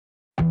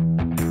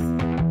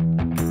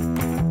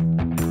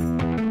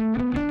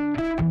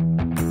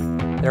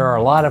There are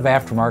a lot of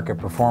aftermarket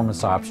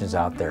performance options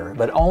out there,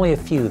 but only a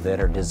few that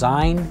are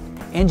designed,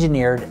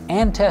 engineered,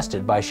 and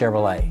tested by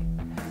Chevrolet.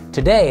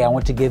 Today, I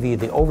want to give you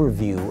the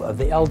overview of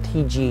the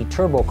LTG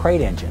turbo crate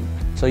engine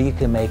so you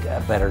can make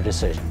a better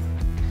decision.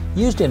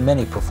 Used in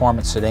many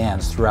performance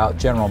sedans throughout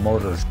General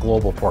Motors'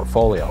 global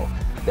portfolio,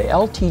 the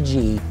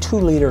LTG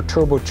 2-liter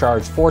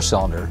turbocharged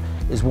 4-cylinder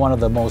is one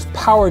of the most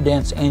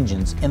power-dense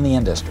engines in the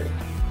industry.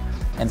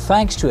 And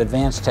thanks to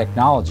advanced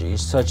technologies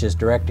such as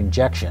direct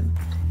injection,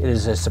 it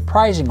is a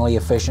surprisingly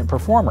efficient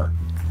performer.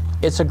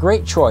 It's a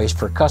great choice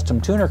for custom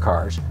tuner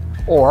cars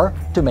or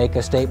to make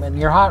a statement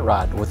in your hot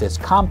rod with its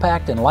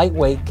compact and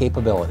lightweight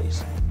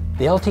capabilities.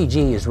 The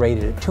LTG is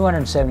rated at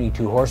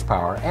 272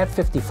 horsepower at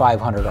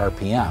 5,500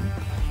 RPM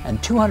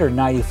and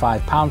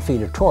 295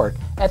 pound-feet of torque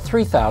at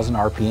 3,000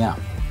 RPM.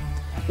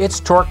 Its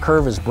torque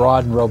curve is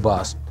broad and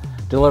robust,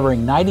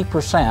 delivering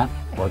 90%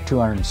 or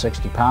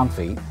 260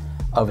 pound-feet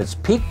of its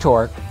peak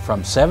torque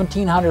from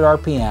 1,700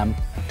 RPM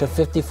to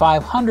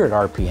 5,500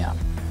 RPM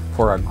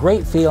for a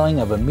great feeling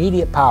of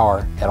immediate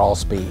power at all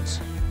speeds.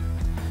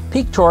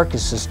 Peak torque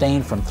is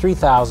sustained from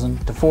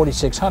 3,000 to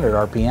 4,600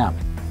 RPM.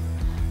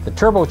 The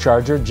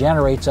turbocharger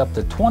generates up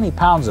to 20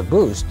 pounds of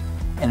boost,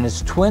 and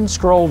its twin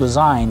scroll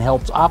design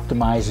helps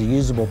optimize the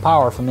usable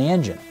power from the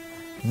engine,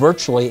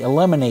 virtually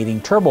eliminating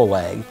turbo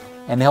lag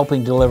and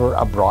helping deliver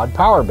a broad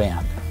power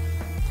band.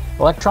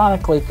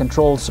 Electronically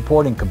controlled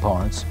supporting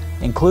components,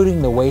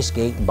 including the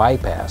wastegate and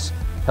bypass,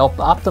 help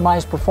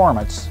optimize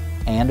performance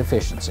and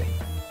efficiency.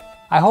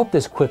 I hope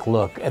this quick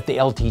look at the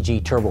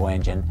LTG turbo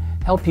engine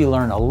helped you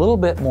learn a little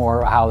bit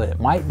more how it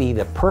might be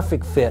the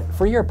perfect fit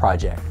for your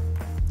project.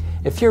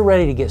 If you're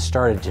ready to get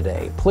started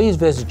today, please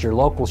visit your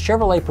local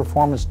Chevrolet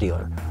Performance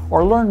dealer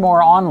or learn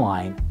more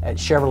online at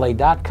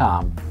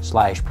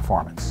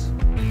chevrolet.com/performance.